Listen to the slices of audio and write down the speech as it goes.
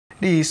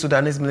The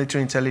Sudanese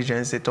military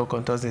intelligence, they talk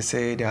on Thursday,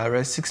 say they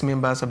arrest 6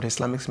 members of the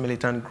Islamist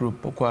militant group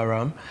Boko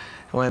Haram,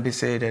 when they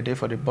say they're there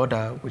for the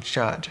border with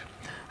Chad.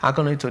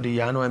 According to the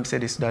ANOM, say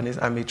the Sudanese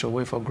army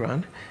troway for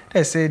ground.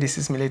 They say this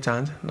is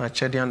militant, not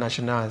Chadian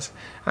nationals,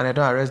 and they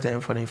don't arrest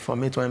them for the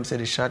informate when say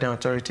the Chadian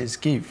authorities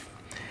give.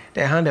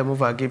 They hand them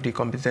over, give the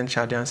competent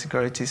Chadian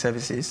security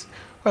services,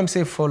 when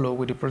say follow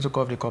with the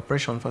protocol of the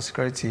Cooperation for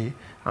Security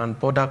and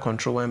Border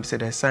Control, when say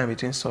they sign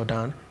between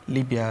Sudan,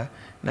 Libya,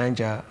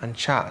 Niger, and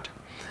Chad.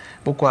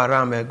 Boko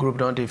Haram, a group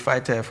don't they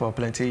fight for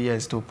plenty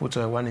years to put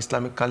one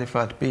Islamic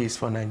Caliphate base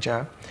for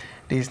Niger.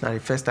 This is not the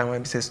first time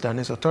when say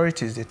Sudanese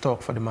authorities they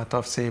talk for the matter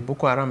of say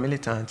Boko Haram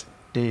militants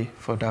they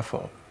for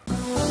Darfur.